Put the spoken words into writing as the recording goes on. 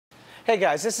Hey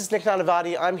guys, this is Nick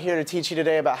Nanavati. I'm here to teach you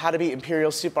today about how to beat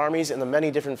Imperial soup armies and the many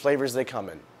different flavors they come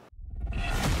in.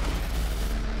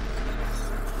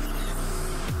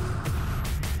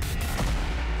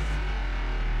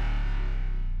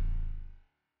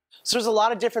 So there's a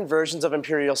lot of different versions of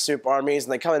Imperial soup armies,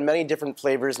 and they come in many different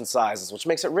flavors and sizes, which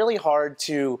makes it really hard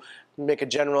to make a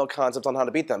general concept on how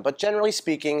to beat them. But generally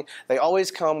speaking, they always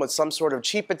come with some sort of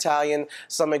cheap battalion.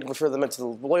 Some may refer them to the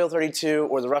Loyal 32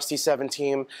 or the Rusty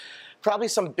 17. Probably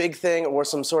some big thing or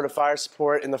some sort of fire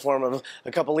support in the form of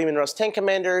a couple Lehman Russ tank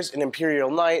commanders, an Imperial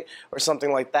Knight, or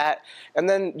something like that. And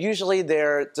then usually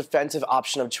their defensive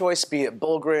option of choice, be it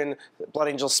Bulgrin, Blood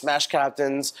Angel Smash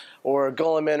Captains, or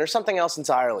Guilliman, or something else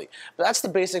entirely. But that's the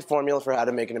basic formula for how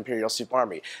to make an Imperial soup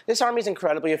army. This army is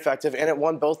incredibly effective, and it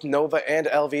won both Nova and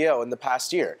LVO in the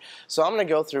past year. So I'm going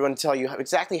to go through and tell you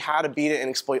exactly how to beat it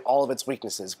and exploit all of its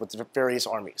weaknesses with the various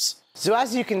armies. So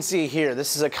as you can see here,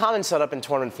 this is a common setup in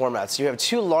tournament formats. You have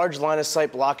two large line of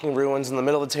sight blocking ruins in the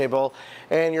middle of the table,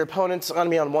 and your opponent's going to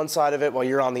be on one side of it while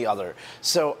you're on the other.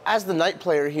 So as the knight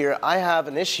player here, I have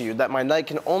an issue that my knight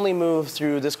can only move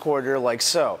through this corridor like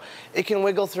so. It can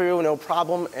wiggle through, no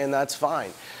problem, and that's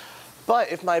fine.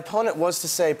 But if my opponent was to,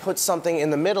 say, put something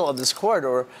in the middle of this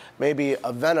corridor, maybe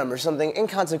a Venom or something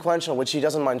inconsequential, which he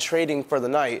doesn't mind trading for the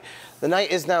knight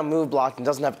is now move blocked and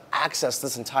doesn't have access to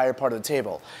this entire part of the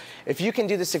table. If you can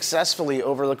do this successfully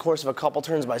over the course of a couple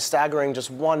turns by staggering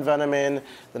just one Venom in,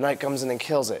 the knight comes in and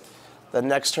kills it. The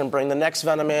next turn, bring the next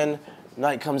Venom in,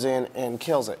 knight comes in and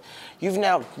kills it. You've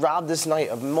now robbed this knight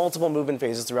of multiple movement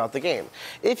phases throughout the game.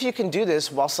 If you can do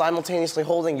this while simultaneously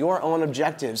holding your own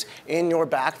objectives in your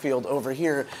backfield over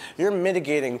here, you're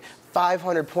mitigating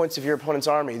 500 points of your opponent's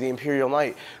army, the Imperial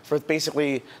Knight, for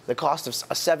basically the cost of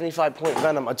a 75-point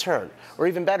Venom a turn. Or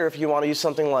even better if you want to use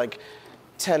something like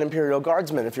 10 Imperial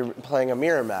Guardsmen if you're playing a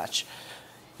mirror match.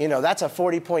 You know, that's a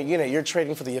 40-point unit. You're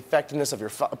trading for the effectiveness of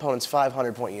your opponent's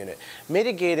 500-point unit.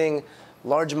 Mitigating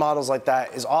large models like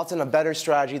that is often a better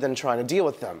strategy than trying to deal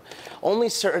with them. Only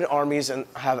certain armies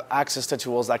have access to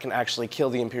tools that can actually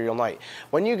kill the Imperial Knight.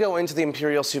 When you go into the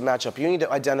Imperial soup matchup, you need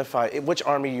to identify which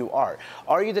army you are.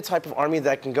 Are you the type of army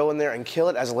that can go in there and kill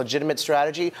it as a legitimate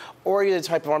strategy, or are you the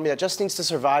type of army that just needs to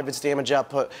survive its damage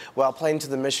output while playing to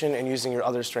the mission and using your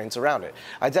other strengths around it?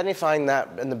 Identifying that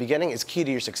in the beginning is key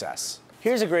to your success.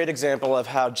 Here's a great example of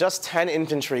how just 10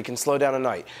 infantry can slow down a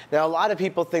knight. Now, a lot of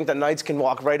people think that knights can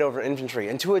walk right over infantry,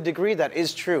 and to a degree that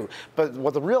is true, but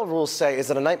what the real rules say is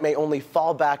that a knight may only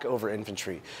fall back over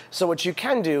infantry. So what you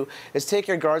can do is take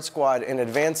your guard squad and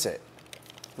advance it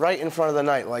right in front of the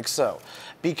knight, like so.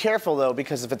 Be careful, though,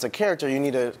 because if it's a character, you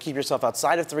need to keep yourself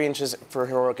outside of 3 inches for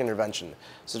heroic intervention.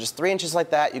 So just 3 inches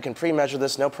like that, you can pre-measure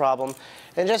this, no problem,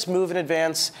 and just move in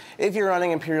advance. If you're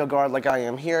running Imperial Guard like I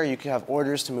am here, you can have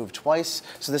orders to move twice,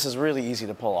 so this is really easy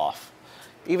to pull off.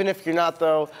 Even if you're not,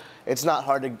 though, it's not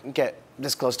hard to get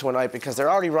this close to a knight because they're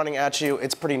already running at you.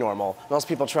 It's pretty normal. Most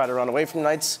people try to run away from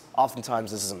knights.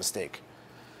 Oftentimes, this is a mistake.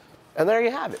 And there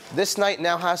you have it. This knight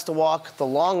now has to walk the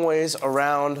long ways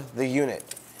around the unit.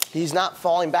 He's not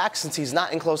falling back since he's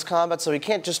not in close combat, so he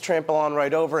can't just trample on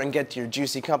right over and get to your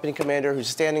juicy company commander who's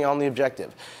standing on the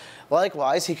objective.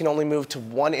 Likewise, he can only move to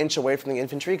 1 inch away from the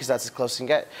infantry because that's as close as he can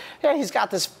get. Yeah, he's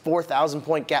got this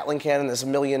 4,000-point Gatling cannon, this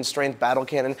 1,000,000-strength battle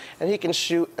cannon, and he can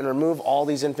shoot and remove all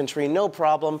these infantry, no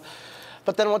problem.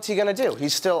 But then what's he going to do?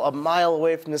 He's still a mile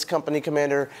away from this company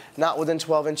commander, not within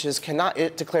 12 inches, cannot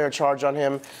declare a charge on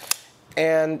him.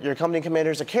 And your company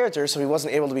commander is a character, so he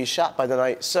wasn't able to be shot by the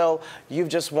knight. So you've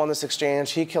just won this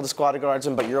exchange. He killed a squad of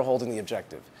guardsmen, but you're holding the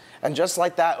objective. And just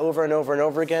like that, over and over and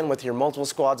over again, with your multiple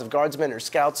squads of guardsmen or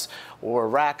scouts or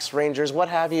racks, rangers, what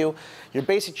have you, your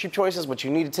basic troop choices, what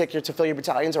you need to take to fill your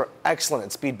battalions, are excellent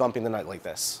at speed bumping the knight like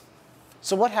this.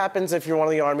 So what happens if you're one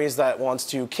of the armies that wants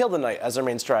to kill the knight as their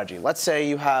main strategy? Let's say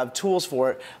you have tools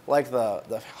for it, like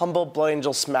the humble Blood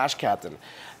Angel Smash Captain.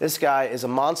 This guy is a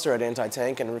monster at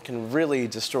anti-tank and can really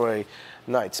destroy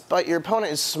knights. But your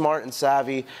opponent is smart and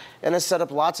savvy and has set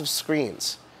up lots of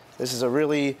screens. This is a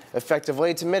really effective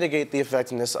way to mitigate the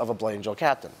effectiveness of a Blood Angel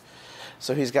Captain.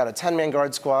 So he's got a 10-man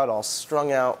guard squad all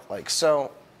strung out like so,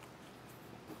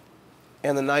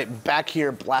 and the knight back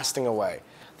here blasting away.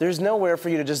 There's nowhere for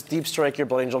you to just deep strike your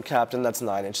Blood Angel Captain that's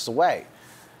 9 inches away.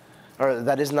 Or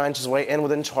that is 9 inches away and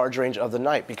within charge range of the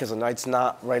knight, because the knight's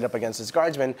not right up against his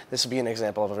guardsman. This would be an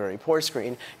example of a very poor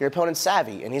screen. Your opponent's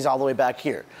savvy, and he's all the way back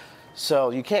here. So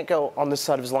you can't go on this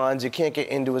side of his lines. You can't get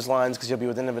into his lines because you'll be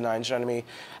within a 9-inch enemy.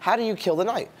 How do you kill the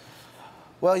knight?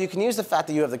 Well, you can use the fact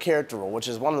that you have the character rule, which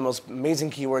is one of the most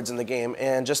amazing keywords in the game,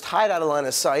 and just hide out of line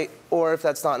of sight, or if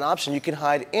that's not an option, you can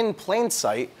hide in plain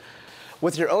sight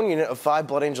with your own unit of 5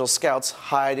 Blood Angel scouts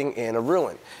hiding in a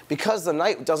ruin. Because the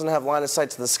knight doesn't have line of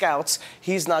sight to the scouts,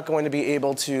 he's not going to be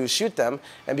able to shoot them,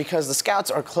 and because the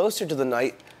scouts are closer to the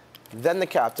knight than the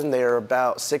captain, they are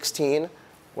about 16,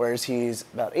 whereas he's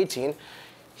about 18,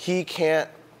 he can't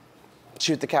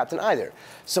shoot the captain either.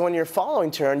 So in your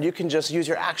following turn, you can just use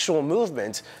your actual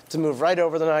movement to move right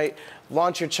over the knight,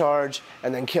 launch your charge,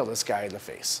 and then kill this guy in the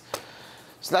face.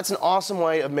 So that's an awesome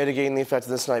way of mitigating the effect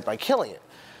of this knight by killing it.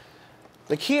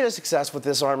 The key to success with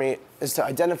this army is to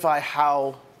identify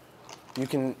how you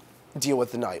can deal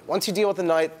with the knight. Once you deal with the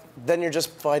knight, then you're just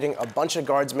fighting a bunch of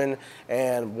guardsmen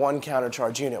and 1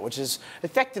 countercharge unit, which is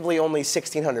effectively only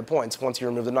 1,600 points once you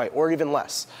remove the knight, or even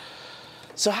less.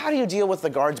 So how do you deal with the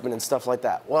guardsmen and stuff like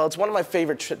that? Well, it's one of my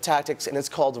favorite tactics, and it's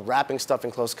called wrapping stuff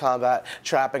in close combat,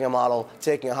 trapping a model,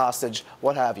 taking a hostage,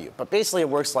 what have you. But basically it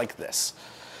works like this.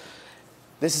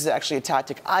 This is actually a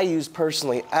tactic I used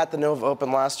personally at the Nova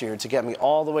Open last year to get me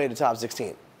all the way to top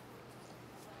 16.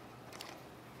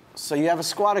 So you have a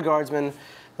squad of guardsmen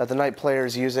that the knight player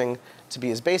is using to be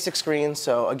his basic screen.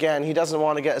 So again, he doesn't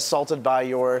want to get assaulted by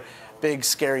your big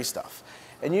scary stuff.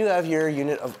 And you have your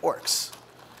unit of orcs.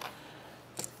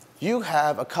 You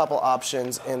have a couple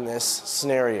options in this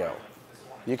scenario.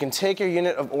 You can take your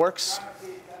unit of orcs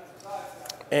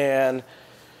and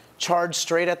charge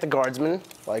straight at the guardsmen,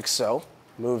 like so.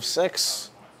 Move 6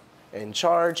 and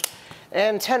charge.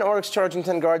 And 10 orcs charging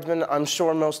 10 guardsmen. I'm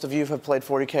sure most of you have played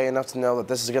 40k enough to know that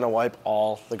this is going to wipe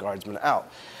all the guardsmen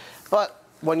out. But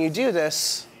when you do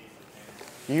this,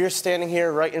 you're standing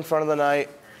here right in front of the knight.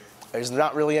 There's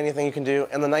not really anything you can do,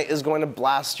 and the knight is going to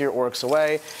blast your orcs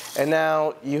away. And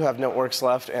now you have no orcs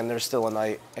left, and there's still a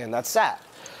knight, and that's sad.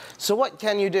 So what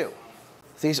can you do?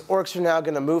 These orcs are now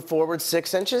going to move forward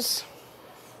 6 inches.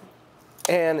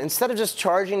 And instead of just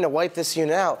charging to wipe this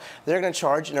unit out, they're going to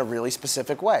charge in a really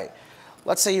specific way.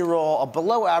 Let's say you roll a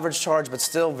below average charge, but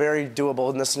still very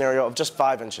doable in this scenario of just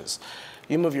 5 inches.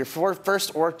 You move your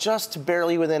first orc just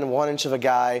barely within 1 inch of a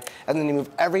guy, and then you move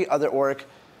every other orc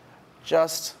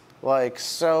just like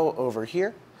so over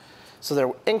here. So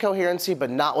they're in coherency, but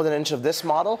not within an inch of this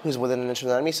model, who's within an inch of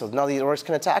the enemy, so none of these orcs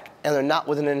can attack, and they're not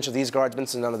within an inch of these guardsmen,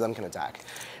 so none of them can attack.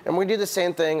 And we're going to do the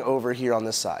same thing over here on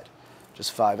this side.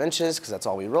 Just 5 inches, because that's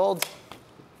all we rolled.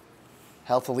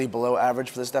 Healthily below average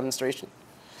for this demonstration.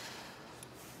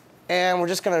 And we're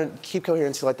just going to keep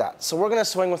coherency like that. So we're going to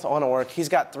swing with an orc. He's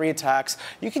got 3 attacks.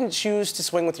 You can choose to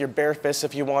swing with your bare fists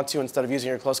if you want to, instead of using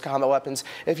your close combat weapons.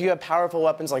 If you have powerful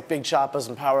weapons like big choppas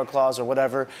and power claws or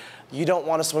whatever, you don't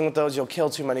want to swing with those. You'll kill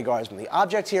too many guardsmen. The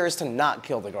object here is to not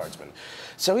kill the guardsmen.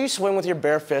 So you swing with your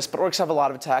bare fist, but orcs have a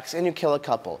lot of attacks, and you kill a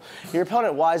couple. Your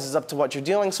opponent wises up to what you're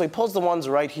doing, so he pulls the ones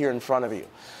right here in front of you.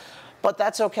 But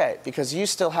that's okay, because you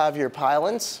still have your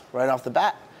pile-ins right off the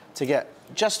bat to get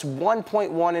just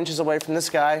 1.1 inches away from this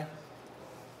guy,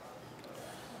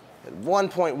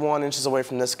 1.1 inches away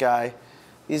from this guy.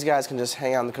 These guys can just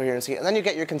hang out in the coherency, and then you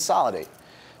get your consolidate.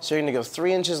 So you're going to go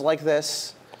 3 inches like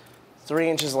this, 3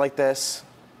 inches like this,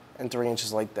 and 3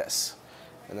 inches like this.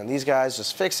 And then these guys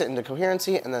just fix it into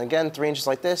coherency, and then again 3 inches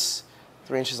like this,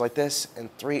 3 inches like this, and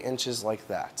 3 inches like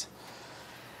that.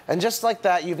 And just like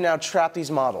that, you've now trapped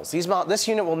these models. This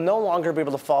unit will no longer be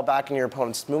able to fall back in your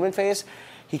opponent's movement phase.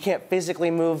 He can't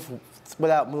physically move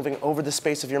without moving over the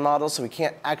space of your model, so he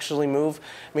can't actually move,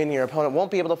 meaning your opponent won't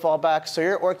be able to fall back, so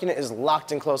your orc unit is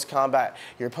locked in close combat.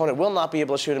 Your opponent will not be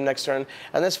able to shoot him next turn,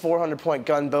 and this 400-point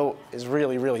gunboat is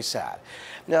really, really sad.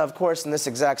 Now, of course, in this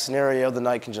exact scenario, the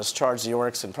knight can just charge the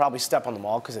orcs and probably step on them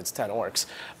all because it's 10 orcs.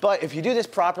 But if you do this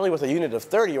properly with a unit of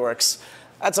 30 orcs,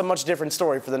 that's a much different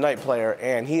story for the knight player,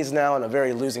 and he's now in a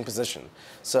very losing position.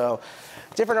 So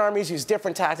different armies use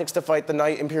different tactics to fight the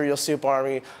knight Imperial Soup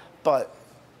army, but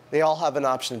they all have an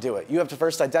option to do it. You have to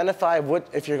first identify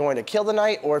if you're going to kill the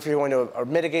knight or if you're going to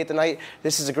mitigate the knight.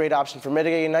 This is a great option for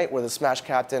mitigating knight, where the Smash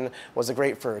Captain was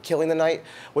great for killing the knight.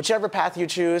 Whichever path you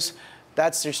choose,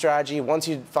 that's your strategy. Once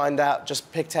you find out,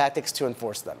 just pick tactics to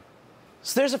enforce them.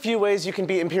 So there's a few ways you can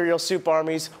beat Imperial Soup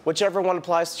armies. Whichever one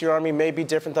applies to your army may be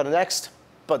different than the next,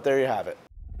 but there you have it.